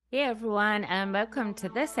Hey everyone, and welcome to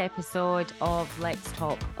this episode of Let's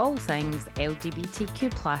Talk All Things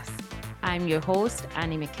LGBTQ. I'm your host,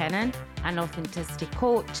 Annie McKinnon, an authenticity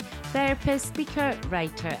coach, therapist, speaker,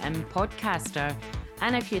 writer, and podcaster.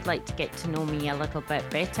 And if you'd like to get to know me a little bit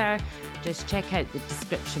better, just check out the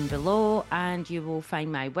description below and you will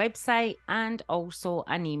find my website and also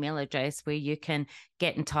an email address where you can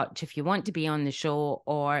get in touch if you want to be on the show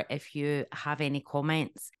or if you have any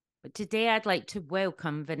comments. But today I'd like to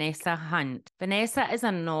welcome Vanessa Hunt. Vanessa is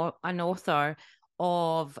an author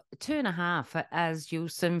of 2.5, as you'll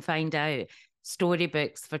soon find out,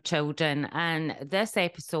 storybooks for children. And this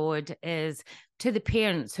episode is to the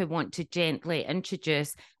parents who want to gently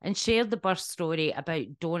introduce and share the birth story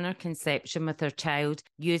about donor conception with their child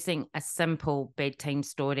using a simple bedtime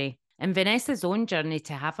story. In Vanessa's own journey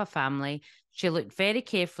to have a family, she looked very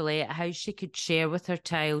carefully at how she could share with her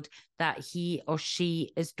child that he or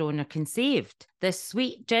she is donor conceived. This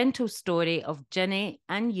sweet, gentle story of Ginny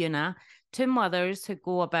and Una, two mothers who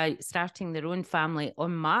go about starting their own family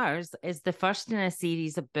on Mars, is the first in a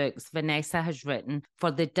series of books Vanessa has written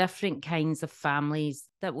for the different kinds of families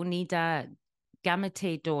that will need a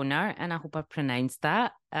gamete donor, and I hope I pronounced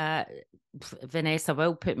that. Vanessa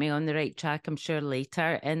will put me on the right track, I'm sure,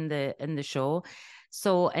 later in the show.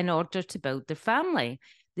 So, in order to build their family,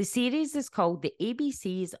 the series is called The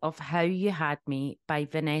ABCs of How You Had Me by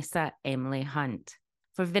Vanessa Emily Hunt.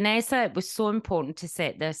 For Vanessa, it was so important to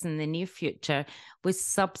set this in the near future with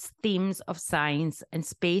sub-themes of science and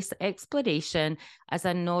space exploration as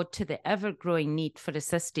a nod to the ever-growing need for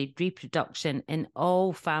assisted reproduction in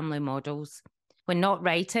all family models. When not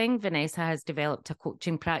writing, Vanessa has developed a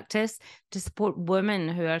coaching practice to support women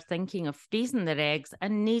who are thinking of freezing their eggs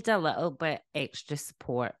and need a little bit extra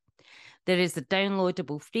support. There is a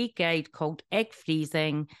downloadable free guide called Egg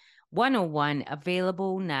Freezing 101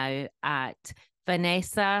 available now at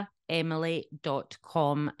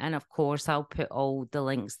vanessaemily.com. And of course, I'll put all the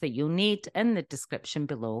links that you'll need in the description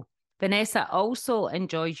below. Vanessa also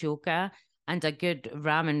enjoys yoga and a good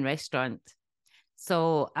ramen restaurant.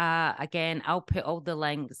 So again, I'll put all the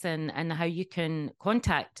links and how you can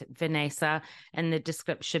contact Vanessa in the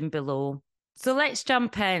description below. So let's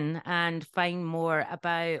jump in and find more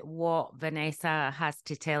about what Vanessa has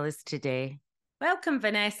to tell us today. Welcome,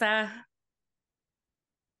 Vanessa.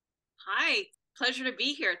 Hi, pleasure to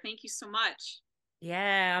be here. Thank you so much.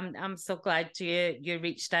 Yeah, I'm so glad you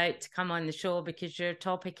reached out to come on the show because your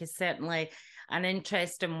topic is certainly an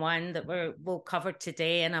interesting one that we'll cover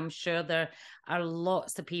today, and I'm sure there are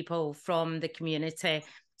lots of people from the community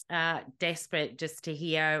desperate just to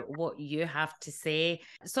hear what you have to say.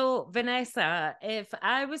 So, Vanessa, if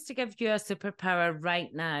I was to give you a superpower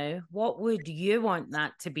right now, what would you want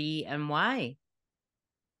that to be and why?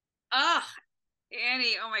 Ah,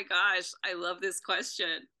 Annie, oh my gosh, I love this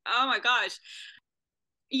question. Oh my gosh.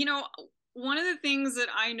 You know, one of the things that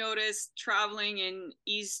I noticed traveling in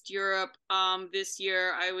East Europe this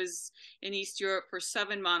year, I was in East Europe for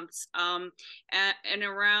 7 months, and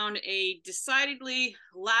around a decidedly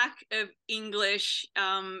lack of English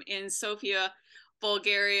in Sofia,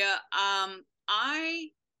 Bulgaria. I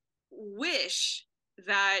wish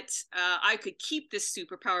that I could keep this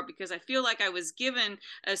superpower because I feel like I was given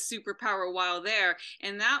a superpower while there,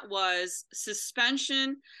 and that was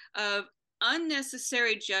suspension of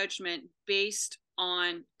unnecessary judgment based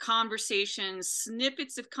on conversations,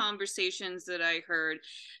 snippets of conversations that I heard,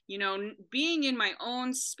 being in my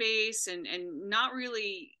own space and not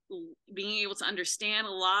really being able to understand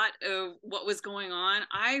a lot of what was going on.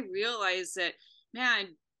 I realized that,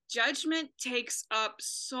 man, judgment takes up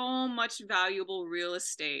so much valuable real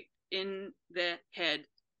estate in the head.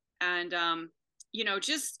 And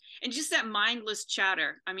just that mindless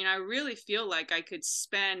chatter. I mean, I really feel like I could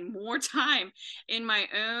spend more time in my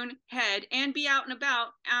own head and be out and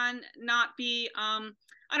about and not be I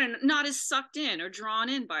don't know, not as sucked in or drawn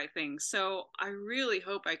in by things. So I really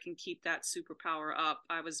hope I can keep that superpower up.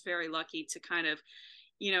 I was very lucky to kind of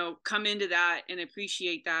come into that and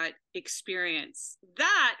appreciate that experience.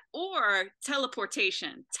 That or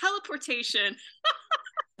teleportation.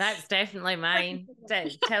 That's definitely mine.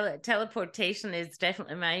 Teleportation is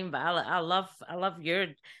definitely mine, but I love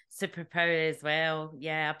your superpower as well.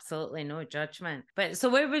 Yeah, absolutely, no judgment. But so,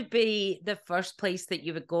 where would be the first place that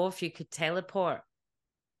you would go if you could teleport?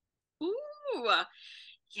 Ooh,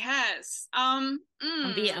 yes. I'm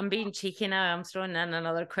being cheeky now. I'm throwing in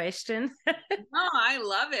another question. No, I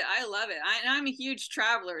love it. I love it. I'm a huge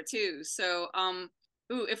traveler too. So,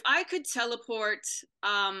 ooh, if I could teleport,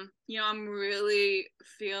 I'm really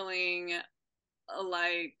feeling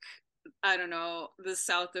like, I don't know, the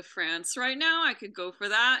south of France right now. I could go for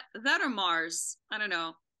that. That or Mars. I don't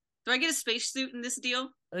know. Do I get a spacesuit in this deal?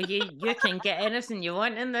 Oh, you can get anything you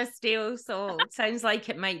want in this deal. So it sounds like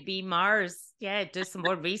it might be Mars. Yeah, do some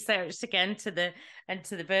more research to get into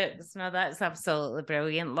the books. No, that's absolutely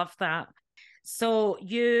brilliant. Love that. So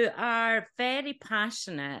you are very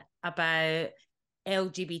passionate about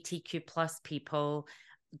LGBTQ plus people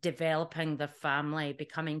developing their family,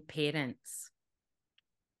 becoming parents.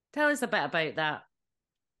 Tell us a bit about that.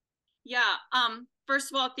 Yeah.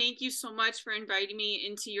 First of all, thank you so much for inviting me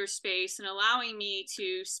into your space and allowing me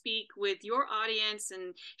to speak with your audience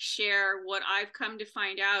and share what I've come to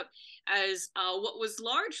find out as what was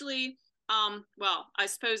largely, well, I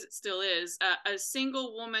suppose it still is, a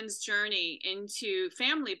single woman's journey into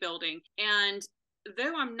family building. And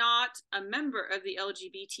though I'm not a member of the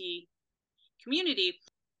LGBT community,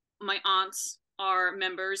 my aunts are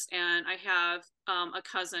members, and I have a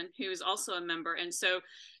cousin who is also a member. And so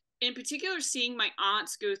in particular, seeing my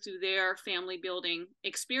aunts go through their family building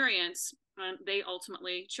experience, they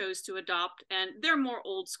ultimately chose to adopt, and they're more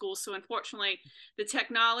old school. So unfortunately, the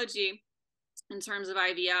technology in terms of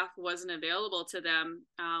IVF wasn't available to them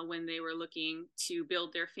when they were looking to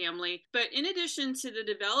build their family. But in addition to the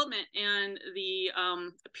development and the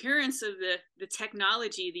appearance of the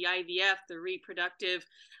technology, the IVF, the reproductive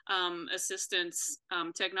assistance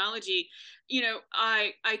technology,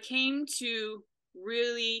 I came to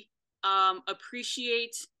really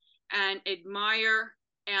appreciate and admire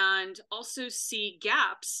and also see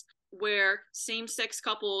gaps where same-sex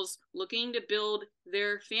couples looking to build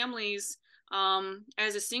their families,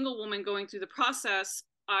 as a single woman going through the process,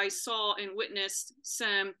 I saw and witnessed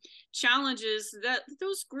some challenges that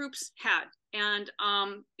those groups had. And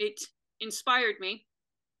it inspired me,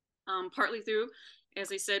 partly through,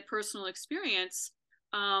 as I said, personal experience,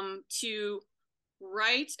 to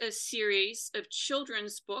write a series of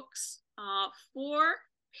children's books for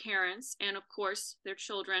parents and, of course, their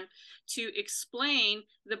children to explain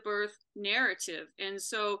the birth narrative. And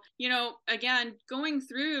so, again, going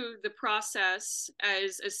through the process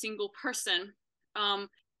as a single person,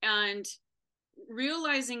 and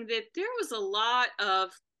realizing that there was a lot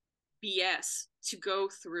of BS to go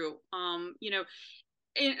through, and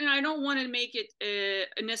I don't want to make it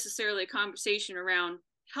necessarily a conversation around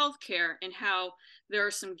healthcare and how there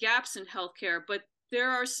are some gaps in healthcare, but there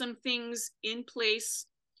are some things in place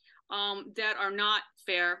that are not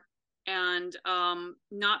fair, and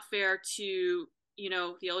not fair to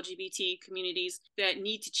the LGBT communities that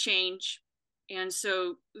need to change. And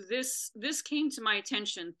so this came to my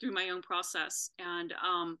attention through my own process, and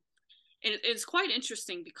it's quite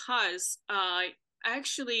interesting because I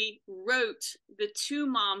actually wrote the two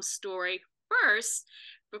mom story first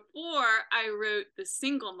before I wrote the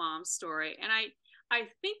single mom story. And I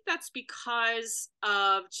think that's because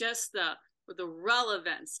of just the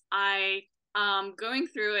relevance. I going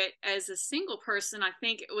through it as a single person, I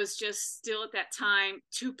think it was just still at that time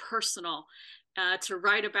too personal to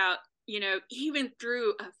write about, even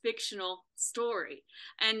through a fictional story.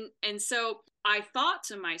 And so I thought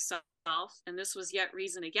to myself, and this was yet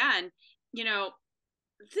reason again,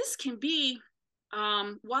 this can be,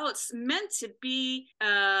 while it's meant to be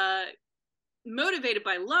motivated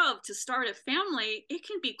by love to start a family, it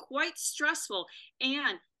can be quite stressful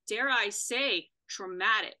and, dare I say,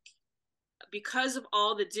 traumatic because of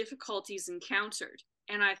all the difficulties encountered.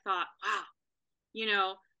 And I thought,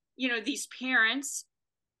 wow, these parents,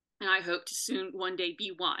 and I hope to soon one day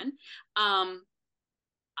be one,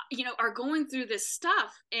 are going through this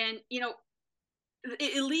stuff, and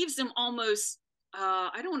it leaves them almost,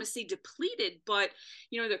 I don't want to say depleted, but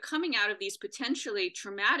they're coming out of these potentially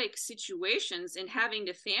traumatic situations and having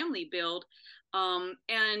to family build,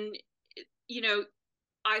 and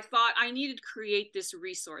I thought I needed to create this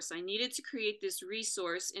resource. I needed to create this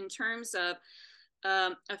resource in terms of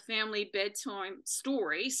a family bedtime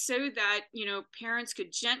story, so that parents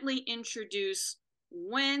could gently introduce,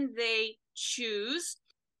 when they choose,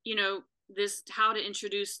 this, how to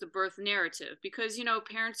introduce the birth narrative, because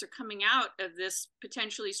parents are coming out of this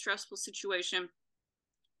potentially stressful situation.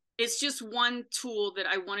 It's just one tool that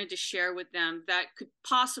I wanted to share with them that could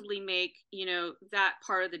possibly make that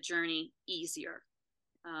part of the journey easier.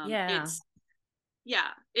 Yeah.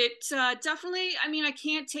 It definitely, I mean, I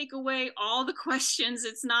can't take away all the questions.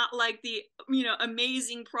 It's not like the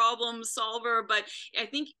amazing problem solver, but I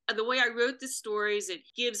think the way I wrote the stories, it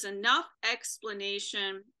gives enough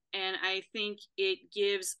explanation, and I think it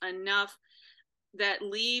gives enough that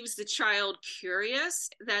leaves the child curious,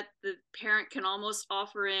 that the parent can almost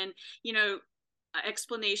offer in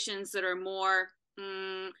explanations that are more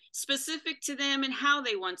specific to them and how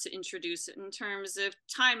they want to introduce it, in terms of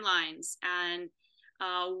timelines and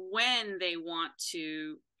when they want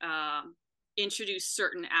to introduce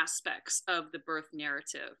certain aspects of the birth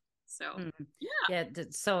narrative. So, yeah.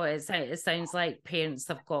 So it sounds like parents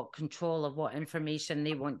have got control of what information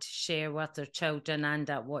they want to share with their children and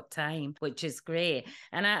at what time, which is great.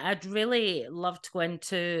 And I'd really love to go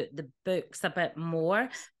into the books a bit more,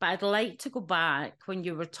 but I'd like to go back when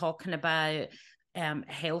you were talking about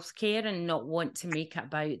healthcare and not want to make it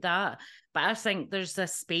about that. But I think there's a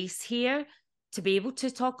space here to be able to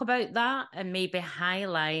talk about that and maybe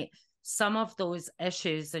highlight some of those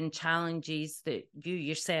issues and challenges that you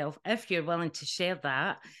yourself, if you're willing to share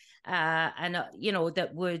that, that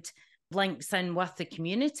would links in with the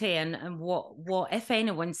community and what if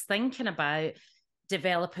anyone's thinking about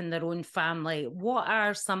developing their own family, what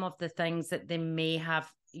are some of the things that they may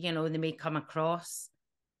have, they may come across?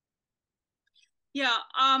 Yeah,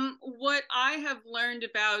 what I have learned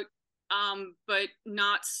about, but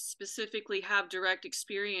not specifically have direct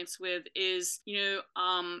experience with, is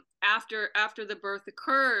after the birth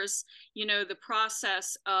occurs, the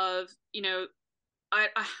process of I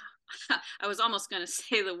I was almost going to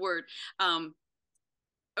say the word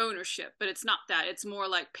ownership, but it's not that. It's more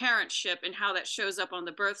like parentship and how that shows up on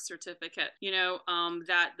the birth certificate.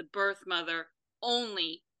 That the birth mother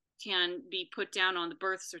only can be put down on the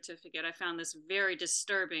birth certificate. I found this very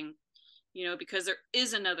disturbing, because there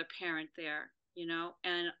is another parent there,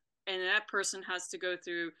 and that person has to go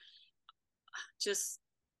through just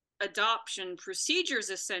adoption procedures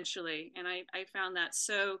essentially. And I found that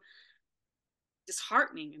so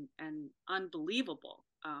disheartening and unbelievable.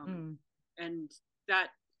 And that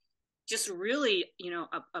just really,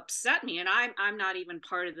 upset me. And I'm not even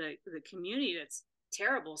part of the community. That's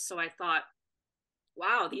terrible. So I thought,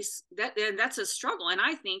 wow, that's a struggle, and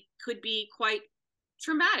I think could be quite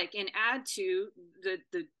traumatic and add to the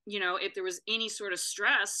if there was any sort of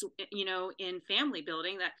stress, in family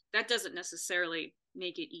building, that doesn't necessarily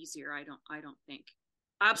make it easier. I don't think.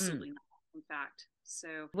 Absolutely not, in fact.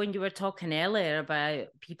 So when you were talking earlier about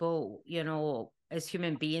people, as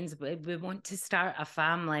human beings, we want to start a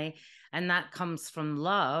family, and that comes from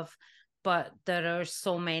love. But there are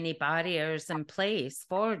so many barriers in place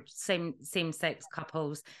for same-sex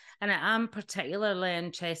couples. And I am particularly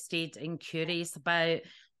interested and curious about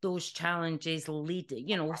those challenges sort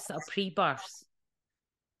of pre-birth,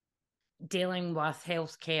 dealing with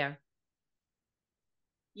healthcare.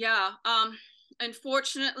 Yeah.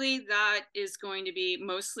 Unfortunately, that is going to be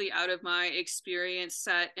mostly out of my experience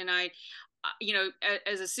set. And I,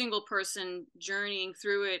 as a single person journeying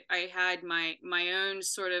through it, I had my own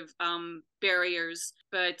sort of barriers.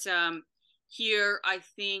 But here, I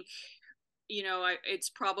think, it's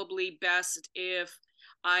probably best if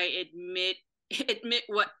I admit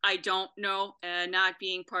what I don't know, not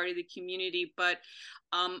being part of the community. But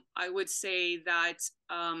I would say that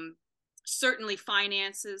certainly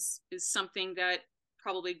finances is something that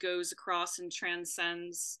probably goes across and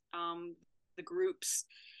transcends the groups.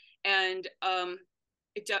 And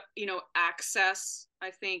access,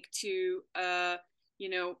 I think, to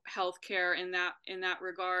healthcare in that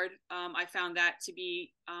regard. I found that to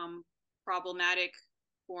be problematic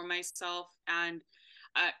for myself, and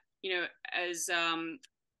as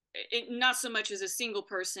not so much as a single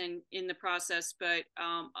person in the process, but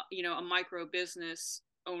a micro business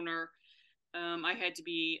owner. I had to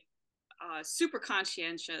be super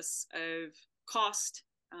conscientious of cost.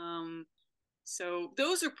 So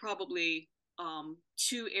those are probably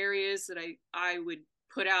two areas that I would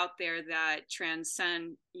put out there that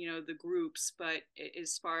transcend, the groups. But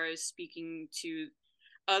as far as speaking to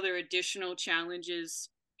other additional challenges,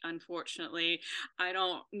 unfortunately, I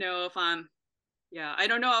don't know if I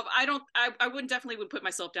don't know if I wouldn't definitely would put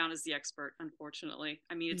myself down as the expert, unfortunately.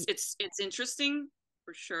 I mean, it's interesting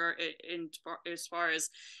for sure as far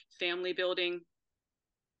as family building.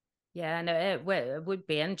 Yeah, and it would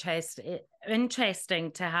be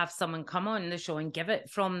interesting to have someone come on the show and give it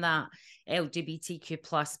from that LGBTQ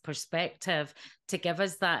plus perspective, to give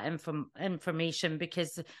us that information,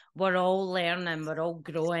 because we're all learning, we're all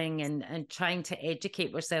growing and trying to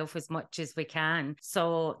educate ourselves as much as we can.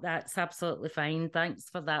 So that's absolutely fine. Thanks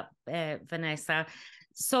for that, Vanessa.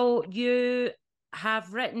 So you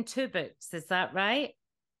have written 2 books, is that right?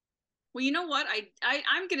 Well, you know what?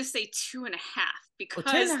 I'm going to say 2.5, because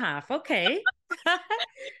 2.5. Okay. Yeah,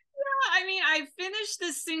 I mean, I finished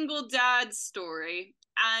the single dad story,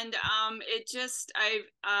 and it just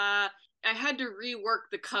I had to rework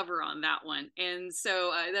the cover on that one, and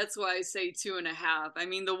so that's why I say 2.5. I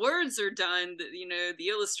mean, the words are done, the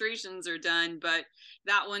illustrations are done, but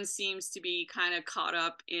that one seems to be kind of caught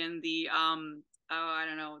up in the I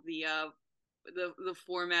don't know, the the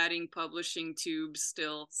formatting publishing tubes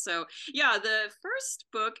still. So yeah, the first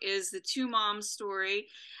book is the Two Moms story,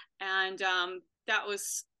 and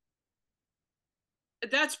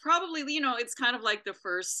that's probably, it's kind of like the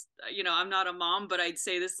first, I'm not a mom, but I'd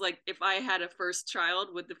say this, like, if I had a first child,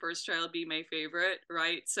 would the first child be my favorite,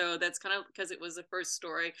 right? So that's kind of because it was the first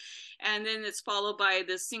story. And then it's followed by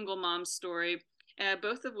the Single Mom story,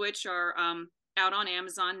 both of which are out on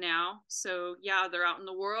Amazon now. So yeah, they're out in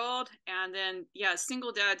the world. And then yeah,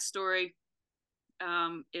 Single Dad story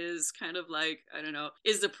is kind of like, I don't know,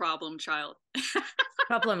 is the problem child.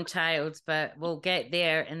 Problem child, but we'll get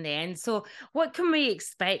there in the end. So what can we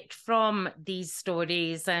expect from these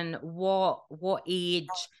stories, and what age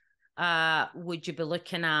would you be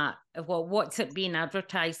looking at? What's it being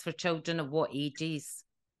advertised for children of what ages?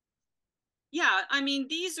 Yeah, I mean,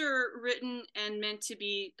 these are written and meant to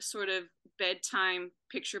be sort of bedtime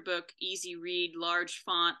picture book, easy read, large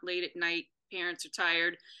font, late at night, parents are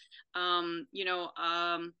tired.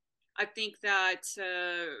 I think that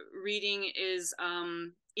reading is,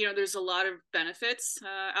 there's a lot of benefits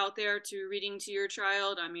out there to reading to your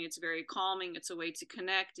child. I mean, it's very calming. It's a way to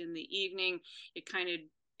connect in the evening. It kind of,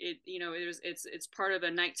 it's part of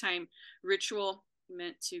a nighttime ritual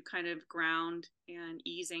meant to kind of ground and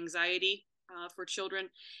ease anxiety for children.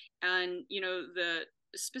 And, the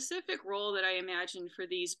specific role that I imagined for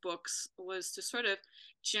these books was to sort of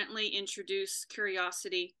gently introduce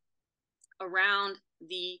curiosity around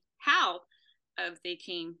the how of they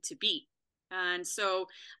came to be. And so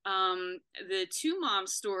the Two Mom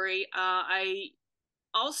story, I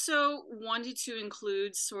also wanted to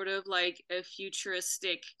include sort of like a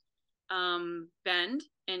futuristic bend.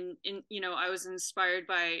 And I was inspired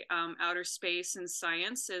by outer space and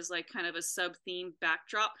science as like kind of a sub theme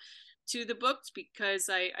backdrop to the books, because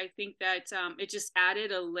I think that it just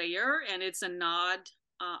added a layer, and it's a nod,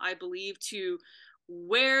 I believe, to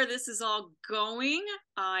where this is all going.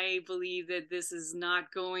 I believe that this is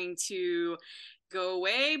not going to go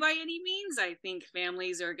away by any means. I think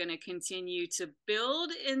families are going to continue to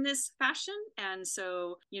build in this fashion. And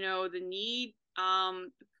so, the need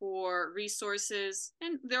for resources,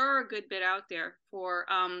 and there are a good bit out there for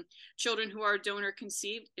children who are donor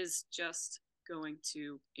conceived, is just going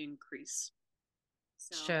to increase.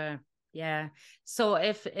 So. Sure. Yeah. So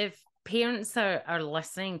if parents are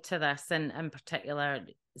listening to this, and in particular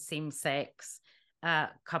same sex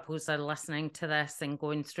couples are listening to this and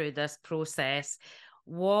going through this process,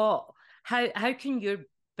 how can your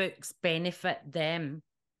books benefit them?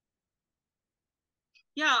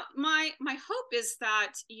 Yeah, my hope is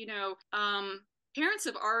that parents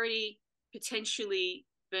have already potentially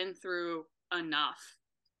been through enough,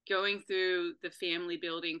 going through the family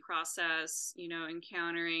building process,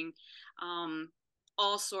 encountering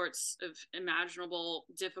all sorts of imaginable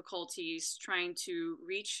difficulties, trying to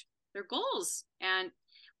reach their goals. And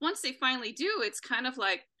once they finally do, it's kind of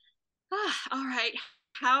like, all right,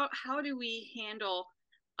 how do we handle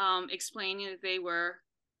explaining that they were,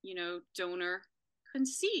 donor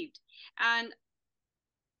conceived? And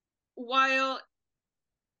while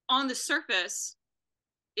on the surface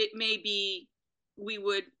it may be,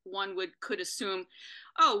 one could assume,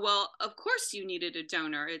 oh well, of course you needed a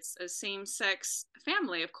donor, it's a same-sex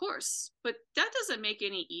family, of course. But that doesn't make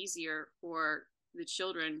any easier for the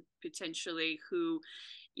children potentially who,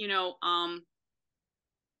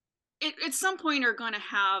 at some point are going to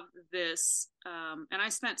have this, and I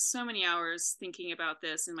spent so many hours thinking about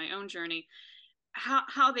this in my own journey,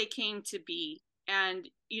 how they came to be. And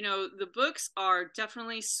the books are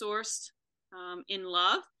definitely sourced in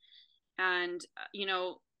love, and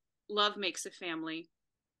love makes a family.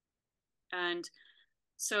 And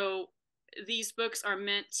so these books are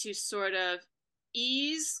meant to sort of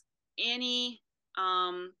ease any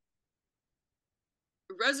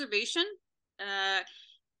reservation that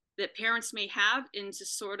parents may have into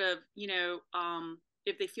sort of,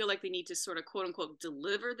 if they feel like they need to sort of quote unquote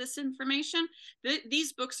deliver this information.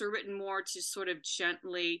 These books are written more to sort of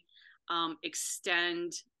gently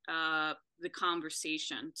extend the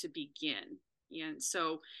conversation to begin. And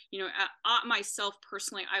so, myself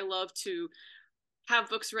personally, I love to have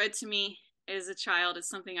books read to me as a child. It's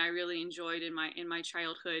something I really enjoyed in my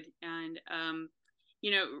childhood. And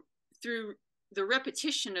through the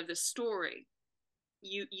repetition of the story,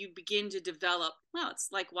 you begin to develop, well, it's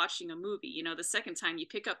like watching a movie. The second time you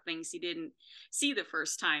pick up things you didn't see the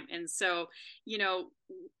first time. And so,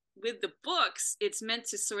 with the books, it's meant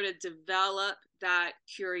to sort of develop that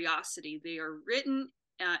curiosity. They are written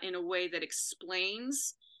in a way that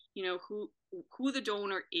explains, who the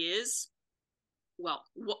donor is, well,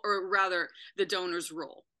 or rather the donor's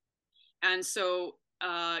role. And so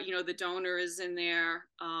the donor is in there,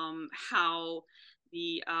 how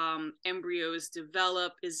the embryos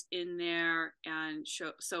develop is in there, and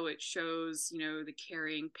so it shows, the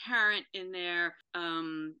carrying parent in there.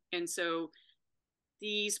 And so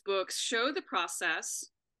these books show the process,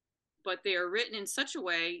 but they are written in such a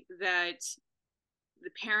way that the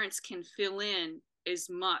parents can fill in as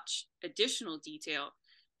much additional detail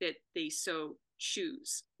that they so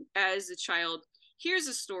choose as the child hears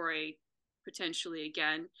a story, potentially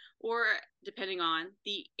again, or depending on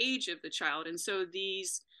the age of the child. And so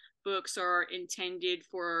these books are intended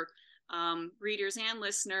for readers and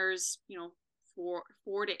listeners, for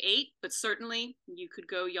 4 to 8, but certainly you could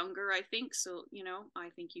go younger, I think. So, I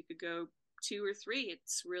think you could go 2 or 3.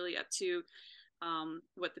 It's really up to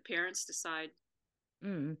what the parents decide.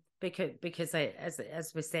 Because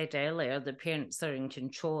as we said earlier, the parents are in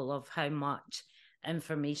control of how much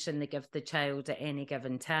information they give the child at any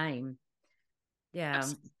given time. Yeah.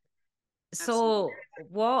 Absolutely. So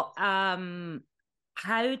what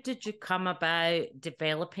how did you come about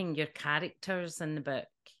developing your characters in the book?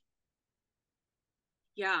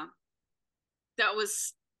 Yeah, that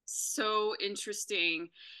was so interesting,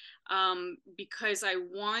 because I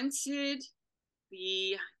wanted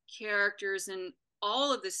the characters in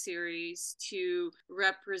all of the series to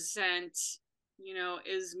represent,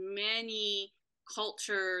 as many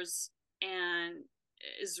cultures and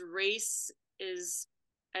as race as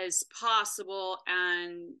possible,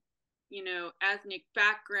 and ethnic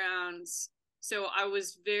backgrounds. So I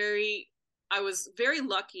was very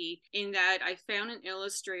lucky in that I found an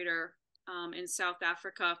illustrator in South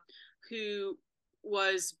Africa who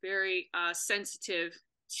was very sensitive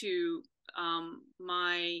to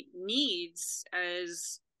my needs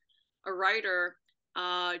as a writer,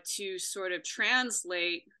 to sort of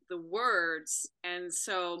translate the words. And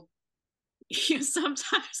so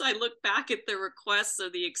sometimes I look back at the requests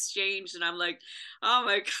of the exchange and I'm like, oh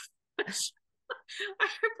my gosh, I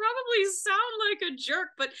probably sound like a jerk,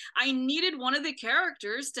 but I needed one of the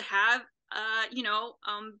characters to have,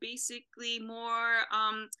 basically more,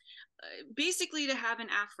 basically to have an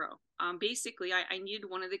afro. Basically, I needed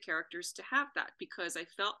one of the characters to have that because I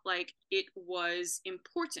felt like it was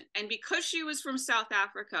important. And because she was from South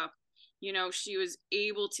Africa, she was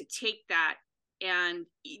able to take that and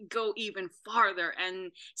go even farther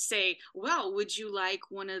and say, well, would you like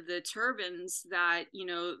one of the turbans that,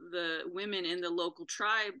 the women in the local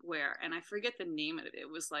tribe wear? And I forget the name of it. It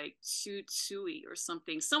was like Tsutsui or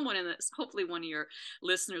something. Someone in this, hopefully one of your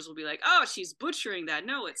listeners will be like, oh, she's butchering that.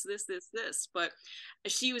 No, it's this. But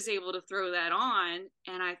she was able to throw that on.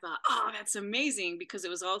 And I thought, oh, that's amazing, because it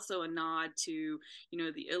was also a nod to,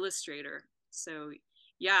 the illustrator. So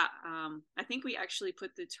yeah, I think we actually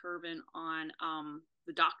put the turban on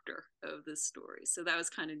the doctor of this story. So that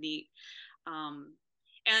was kind of neat.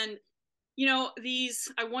 And,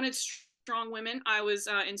 I wanted strong women. I was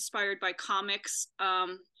inspired by comics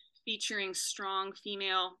featuring strong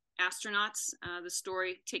female astronauts. The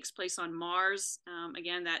story takes place on Mars.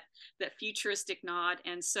 Again, that futuristic nod.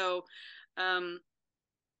 And so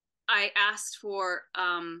I asked for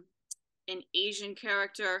an Asian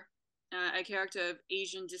character, a character of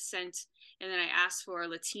Asian descent, and then I asked for a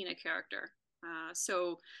Latina character.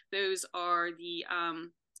 So those are the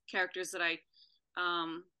characters that I,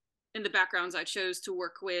 in the backgrounds I chose to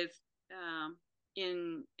work with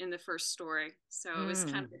in the first story. So it was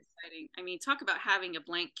kind of exciting. I mean, talk about having a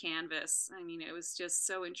blank canvas. I mean, it was just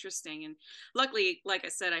so interesting. And luckily, like I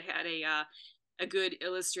said, I had a good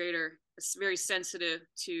illustrator, very sensitive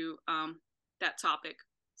to that topic.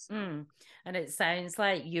 So. And it sounds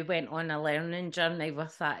like you went on a learning journey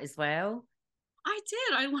with that as well. I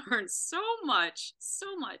did. I learned so much.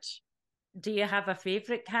 Do you have a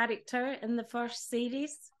favorite character in the first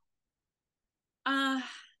series?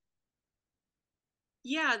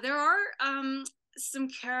 Yeah, there are some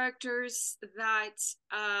characters that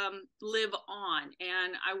live on,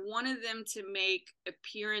 and I wanted them to make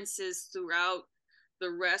appearances throughout the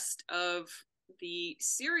rest of the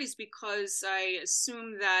series, because I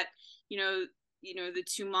assume that the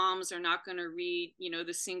two moms are not going to read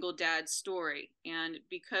the single dad story, and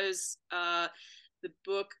because the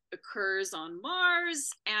book occurs on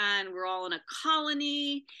Mars and we're all in a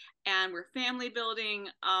colony and we're family building,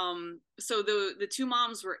 so the two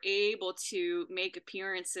moms were able to make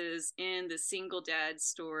appearances in the single dad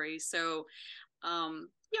story. So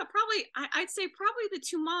yeah, probably I'd say probably the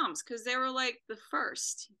two moms, because they were like the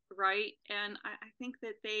first, right? And I think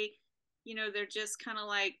that they, they're just kind of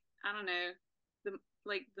like, I don't know,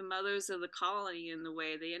 the mothers of the colony in the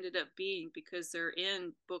way they ended up being, because they're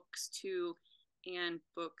in books 2 and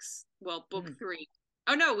book 3.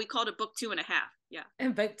 Oh no, we called it book 2.5. Yeah.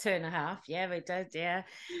 About 2.5. Yeah, we did. Yeah.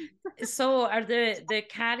 So are the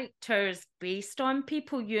characters based on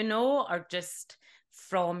people you know, or just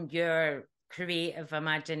from your creative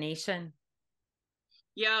imagination?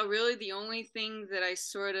 Yeah, really the only thing that I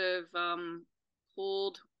sort of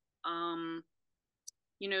pulled, um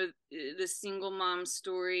the single mom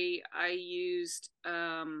story, I used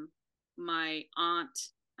my aunt,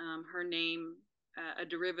 her name, a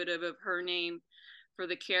derivative of her name for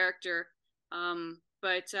the character.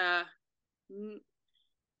 But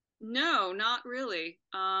no, not really.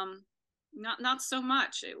 Not so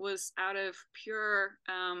much. It was out of pure,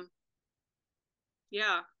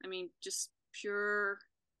 yeah, I mean, just pure,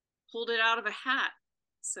 pulled it out of a hat,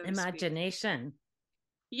 so to speak. Imagination.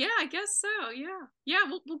 Yeah, I guess so. Yeah. Yeah,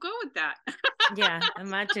 we'll go with that. Yeah,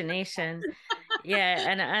 imagination. Yeah,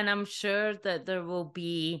 and I'm sure that there will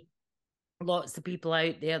be lots of people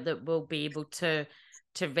out there that will be able to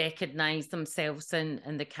recognize themselves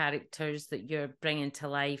in the characters that you're bringing to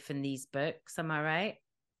life in these books. Am I right?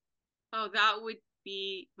 Oh, that would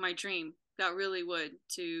be my dream. That really would,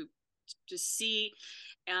 to see,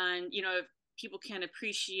 and if people can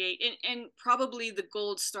appreciate, and probably the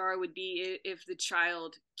gold star would be if the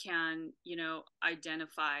child can,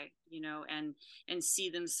 identify, and see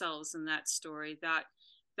themselves in that story.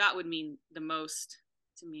 That would mean the most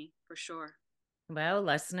to me, for sure. Well,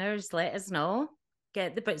 listeners, let us know.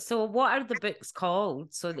 Get the book. So, what are the books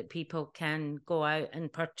called so that people can go out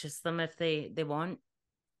and purchase them if they want?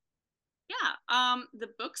 Yeah. The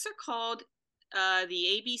books are called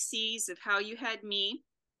The ABCs of How You Had Me.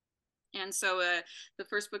 And so the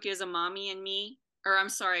first book is A Mommy and Me, or I'm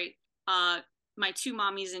sorry, My Two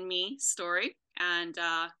Mommies and Me story. And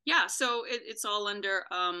yeah, so it's all under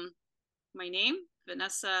my name,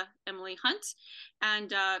 Vanessa Emily Hunt.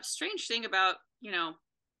 And strange thing about,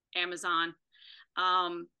 Amazon,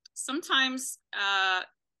 sometimes I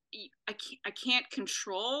can't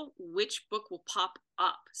control which book will pop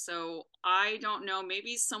up. So I don't know.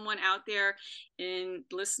 Maybe someone out there in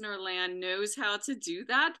listener land knows how to do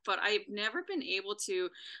that, but I've never been able to.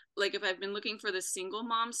 Like, if I've been looking for the single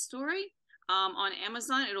mom story on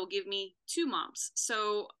Amazon, it'll give me two moms.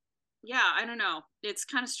 So yeah, I don't know. It's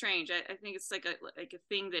kind of strange. I think it's like a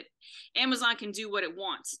thing that Amazon can do what it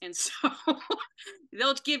wants, and so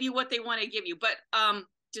they'll give you what they want to give you. But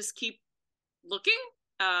just keep looking.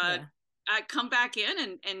 Yeah. I come back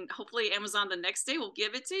in, and hopefully Amazon the next day will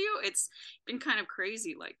give it to you. It's been kind of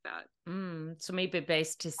crazy like that. So maybe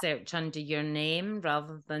best to search under your name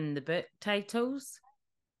rather than the book titles.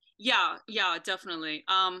 Yeah, definitely.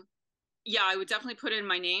 Yeah, I would definitely put in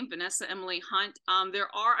my name, Vanessa Emily Hunt.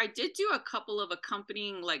 I did do a couple of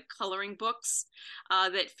accompanying like coloring books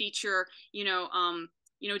that feature,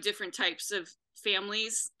 different types of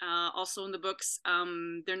families. Also in the books,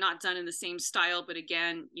 they're not done in the same style, but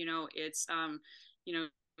again, it's, you know,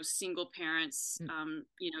 single parents,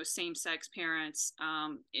 same-sex parents.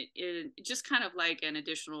 It just kind of like an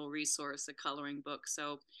additional resource, a coloring book.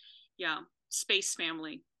 So yeah, Space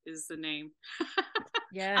Family is the name.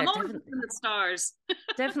 Yeah, I'm always definitely. in the stars.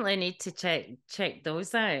 Definitely need to check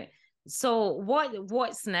those out. So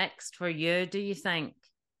what's next for you, do you think?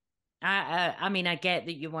 I mean, I get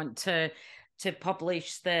that you want to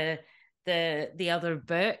publish the other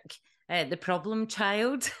book, the Problem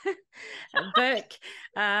Child book.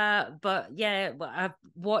 But yeah,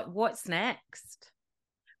 what's next?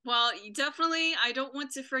 Well, definitely, I don't want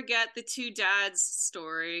to forget the two dads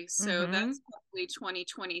story. So Mm-hmm. that's probably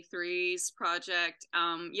 2023's project.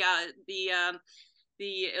 Yeah,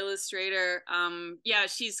 the illustrator, yeah,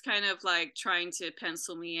 she's kind of like trying to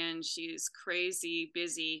pencil me in. She's crazy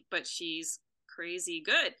busy, but she's crazy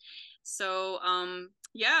good. So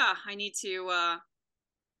yeah, I need to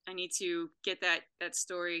get that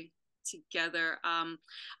story together.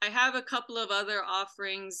 I have a couple of other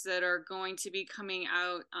offerings that are going to be coming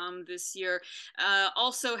out this year,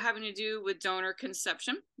 also having to do with donor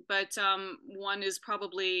conception. But one is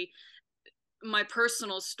probably my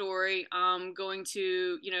personal story, going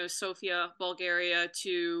to Sofia, Bulgaria,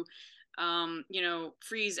 to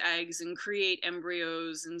freeze eggs and create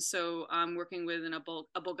embryos. And so I'm working with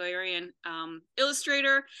a Bulgarian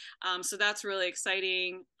illustrator. So that's really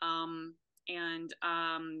exciting. And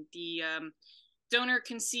the Donor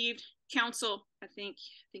Conceived Council, I think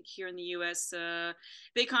here in the U.S.,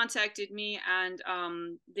 they contacted me, and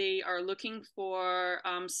they are looking for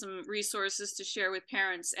some resources to share with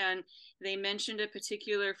parents. And they mentioned a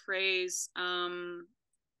particular phrase,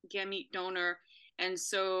 gamete donor. And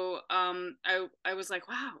so I was like,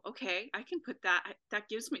 wow, okay, I can put that. That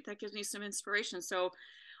gives me some inspiration. So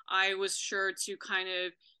I was sure to kind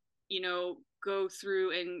of go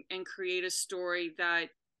through and create a story that,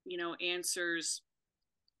 answers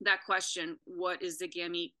that question: what is the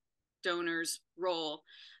gamete donor's role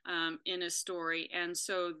in a story? And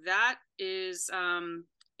so that is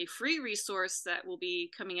a free resource that will be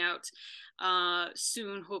coming out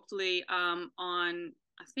soon, hopefully, on,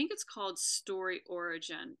 I think it's called Story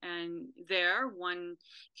Origin. And there one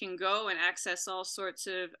can go and access all sorts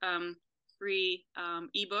of free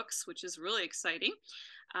ebooks, which is really exciting.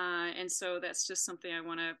 And so that's just something I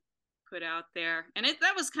want to put out there. And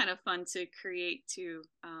that was kind of fun to create too.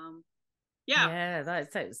 Yeah,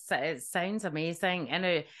 it sounds amazing.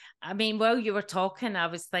 And I mean, while you were talking, I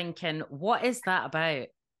was thinking, what is that about?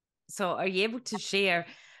 So are you able to share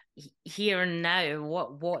here and now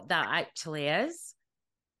what that actually is?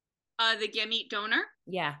 The gamete donor?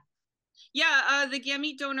 Yeah. Yeah, the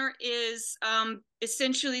gamete donor is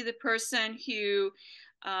essentially the person who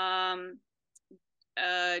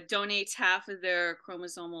donates half of their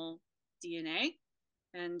chromosomal DNA.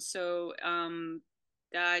 And so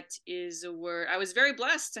that is a word. I was very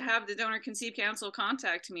blessed to have the Donor Conceived Council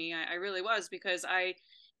contact me. I really was, because I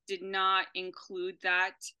did not include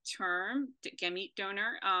that term, gamete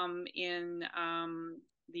donor, in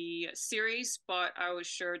the series, but I was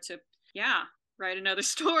sure to, write another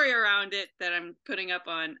story around it that I'm putting up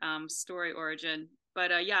on Story Origin.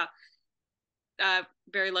 But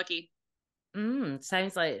very lucky.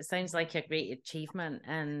 Sounds like a great achievement,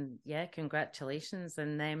 and congratulations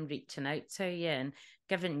on them reaching out to you and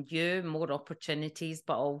giving you more opportunities,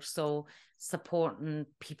 but also supporting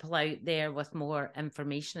people out there with more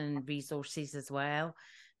information and resources as well.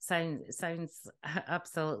 Sounds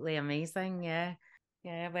absolutely amazing. Yeah,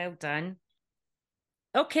 well done.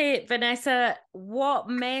 Okay, Vanessa, what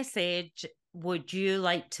message would you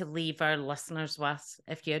like to leave our listeners with?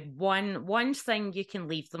 If you had one thing you can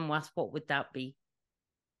leave them with, what would that be?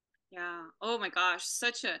 Yeah. Oh my gosh,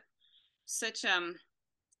 such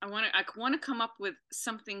I want to come up with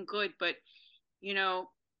something good, but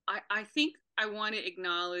I think I want to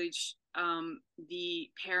acknowledge the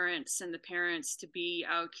parents and the parents to be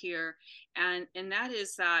out here, and that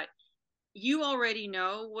is that you already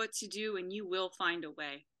know what to do and you will find a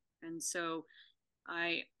way. And so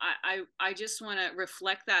I just want to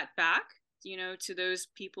reflect that back, to those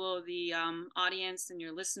people, the audience and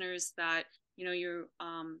your listeners, that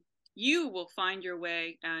you will find your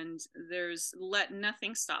way, and let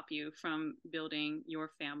nothing stop you from building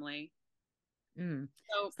your family. So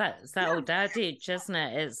it's that old adage, isn't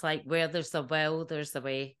it? It's like, where there's a will, there's a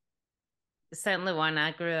way. Certainly one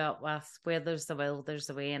I grew up with: where there's a will, there's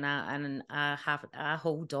a way, and I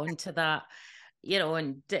hold on to that,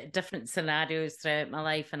 in different scenarios throughout my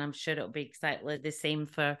life, and I'm sure it'll be exactly the same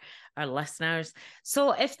for our listeners.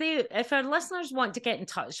 So if our listeners want to get in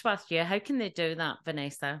touch with you, how can they do that,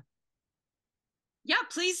 Vanessa? Yeah,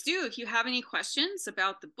 please do. If you have any questions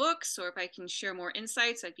about the books, or if I can share more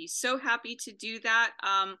insights, I'd be so happy to do that.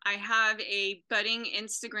 I have a budding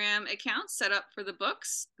Instagram account set up for the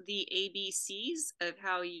books, the ABCs of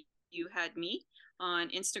How You Had Me, on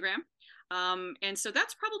Instagram. And so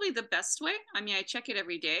that's probably the best way. I mean, I check it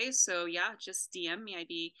every day. So yeah, just DM me. I'd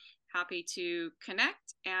be happy to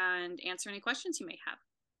connect and answer any questions you may have.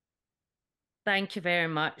 Thank you very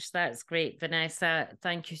much. That's great, Vanessa.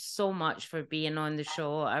 Thank you so much for being on the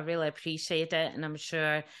show. I really appreciate it. And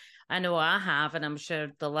I know I have, and I'm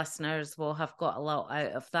sure the listeners will have got a lot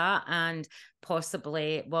out of that, and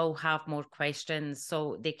possibly will have more questions,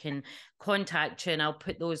 so they can contact you. And I'll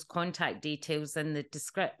put those contact details in the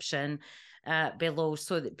description below,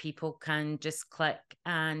 so that people can just click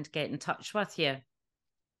and get in touch with you.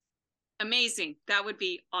 Amazing. That would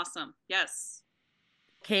be awesome. Yes.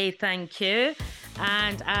 Okay, thank you.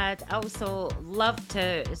 And I'd also love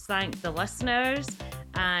to thank the listeners,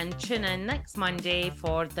 and tune in next Monday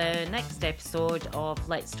for the next episode of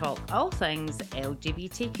Let's Talk All Things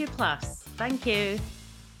LGBTQ+. Thank you.